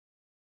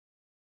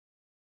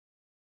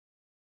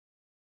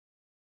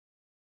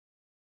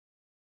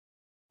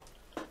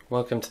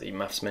Welcome to the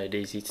Maths Made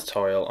Easy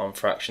tutorial on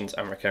fractions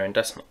and recurring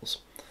decimals.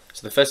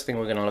 So the first thing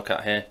we're going to look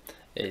at here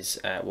is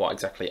what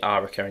exactly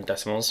are recurring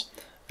decimals.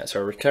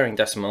 So a recurring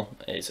decimal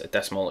is a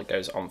decimal that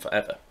goes on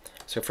forever.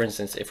 So for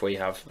instance, if we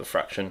have the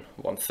fraction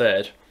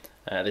 1/3,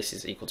 this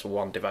is equal to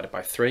 1 divided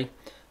by 3.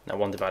 Now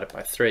 1 divided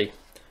by 3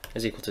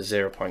 is equal to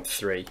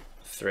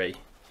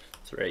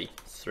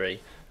 0.33333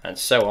 and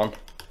so on.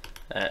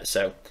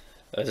 So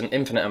there's an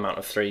infinite amount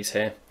of 3's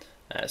here.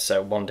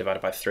 So 1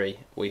 divided by 3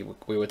 we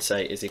would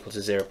say is equal to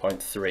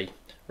 0.3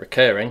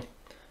 recurring,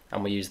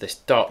 and we use this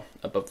dot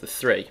above the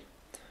 3.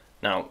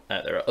 Now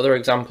there are other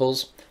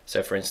examples.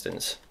 So for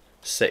instance,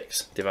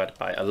 6 divided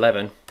by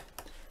 11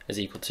 is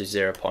equal to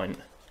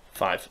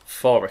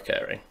 0.54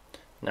 recurring.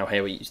 Now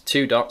here we use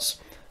two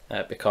dots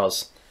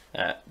because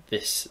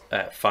this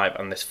 5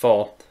 and this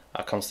 4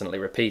 are constantly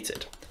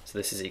repeated. So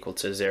this is equal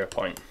to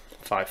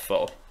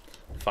 0.54,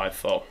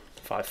 54,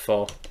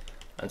 54,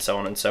 and so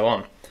on and so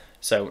on.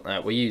 So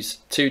we use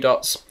two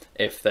dots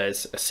if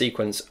there's a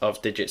sequence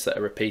of digits that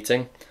are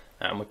repeating,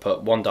 and we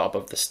put one dot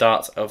above the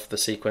start of the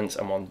sequence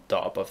and one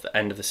dot above the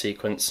end of the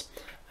sequence.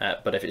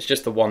 But if it's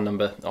just the one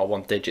number or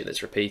one digit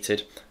that's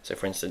repeated, so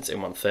for instance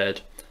in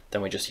 1/3,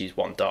 then we just use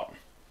one dot.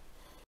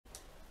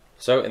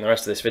 So in the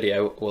rest of this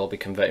video we'll be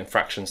converting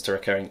fractions to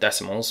recurring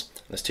decimals.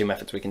 There's two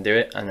methods we can do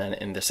it, and then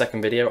in the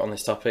second video on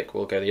this topic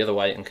we'll go the other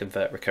way and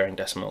convert recurring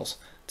decimals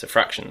to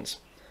fractions.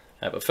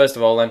 But first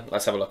of all then,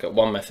 let's have a look at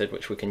one method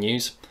which we can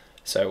use.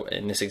 So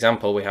in this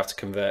example we have to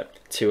convert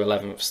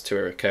 2/11ths to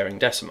a recurring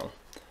decimal.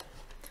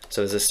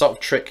 So there's a sort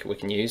of trick we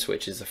can use,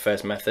 which is the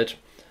first method.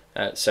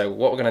 So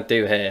what we're going to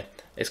do here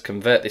is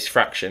convert this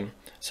fraction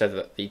so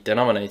that the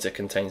denominator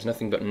contains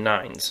nothing but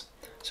 9's.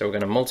 So we're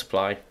going to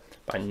multiply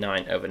by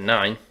 9 over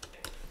 9,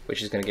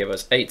 which is going to give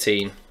us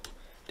 18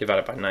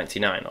 divided by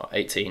 99, or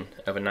 18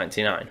 over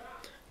 99.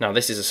 Now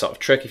this is a sort of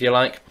trick, if you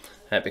like,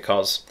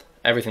 because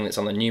everything that's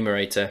on the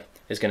numerator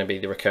is going to be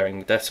the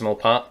recurring decimal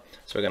part.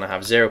 So we're going to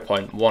have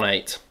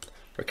 0.18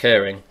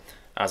 recurring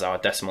as our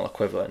decimal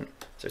equivalent.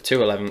 So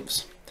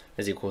 2/11ths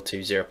is equal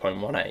to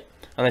 0.18.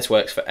 And this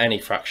works for any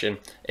fraction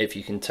if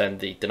you can turn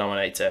the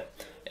denominator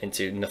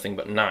into nothing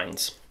but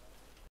 9's.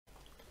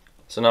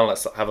 So now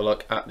let's have a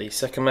look at the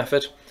second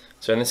method.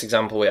 So in this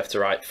example we have to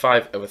write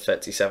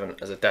 5/37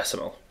 as a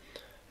decimal.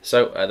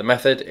 So the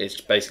method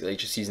is basically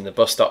just using the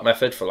bus stop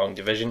method for long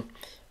division.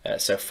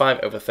 So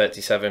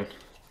 5/37,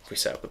 if we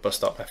set up the bus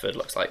stop method,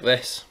 looks like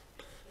this.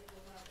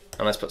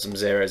 And let's put some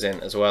zeros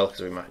in as well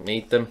because we might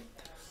need them.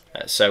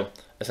 So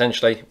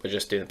essentially we're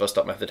just doing the bus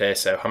stop method here.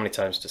 So how many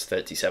times does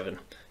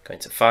 37 go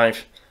into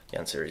 5? The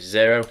answer is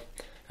 0.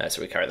 So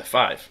we carry the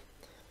 5.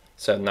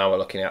 So now we're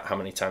looking at how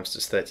many times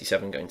does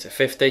 37 go into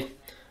 50,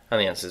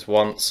 and the answer is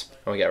once,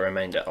 and we get a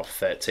remainder of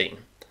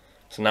 13.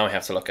 So now we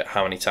have to look at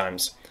how many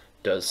times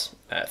does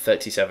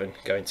 37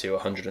 go into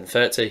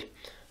 130,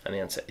 and the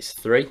answer is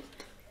 3.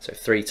 So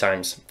 3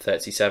 times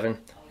 37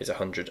 is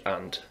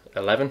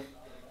 111.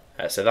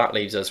 So that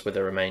leaves us with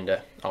a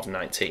remainder of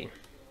 19.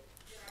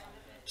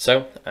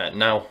 So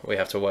now we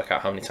have to work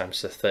out how many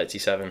times does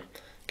 37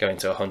 go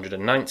into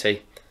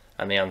 190,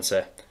 and the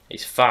answer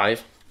is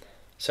 5.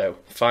 So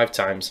 5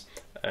 times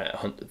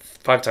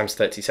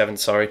 37,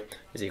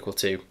 is equal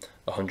to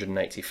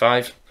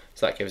 185.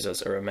 So that gives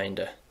us a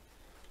remainder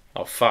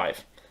of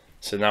 5.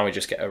 So now we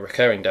just get a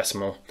recurring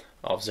decimal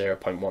of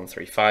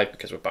 0.135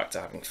 because we're back to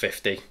having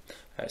 50.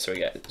 So we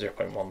get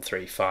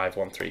 0.135,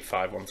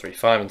 135,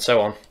 135, and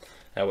so on.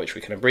 Which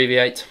we can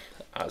abbreviate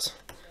as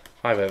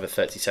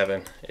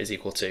 5/37 is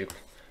equal to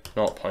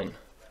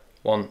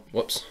 0.1,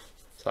 whoops,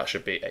 so that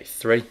should be a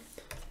 3,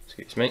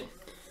 excuse me,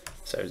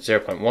 so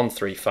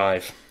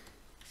 0.135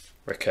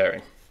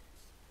 recurring.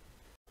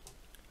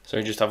 So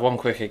we just have one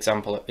quick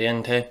example at the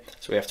end here.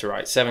 So we have to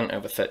write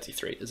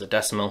 7/33 as a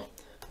decimal,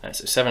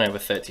 so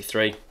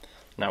 7/33,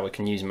 now we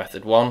can use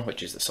method 1,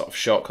 which is the sort of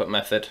shortcut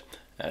method.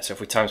 So if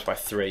we times by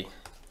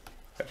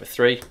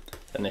 3/3,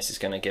 then this is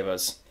going to give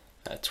us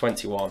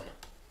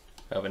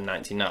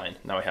 21/99.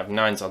 Now we have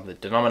 9's on the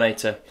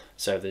denominator,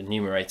 so the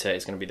numerator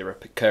is going to be the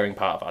recurring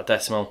part of our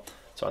decimal,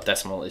 so our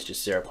decimal is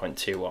just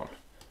 0.21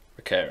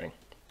 recurring.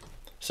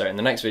 So in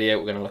the next video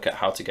we're going to look at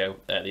how to go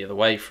the other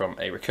way from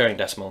a recurring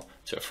decimal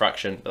to a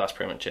fraction, but that's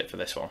pretty much it for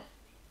this one.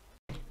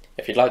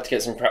 If you'd like to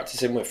get some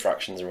practice in with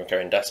fractions and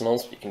recurring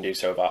decimals, you can do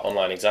so with our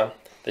online exam.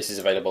 This is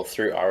available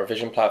through our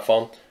revision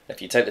platform.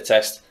 If you take the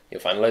test,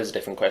 you'll find loads of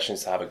different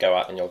questions to have a go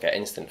at, and you'll get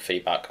instant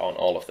feedback on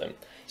all of them.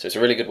 So it's a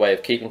really good way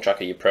of keeping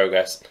track of your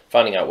progress,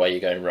 finding out where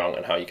you're going wrong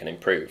and how you can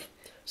improve.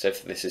 So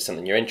if this is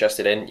something you're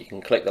interested in, you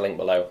can click the link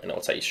below and it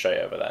will take you straight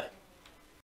over there.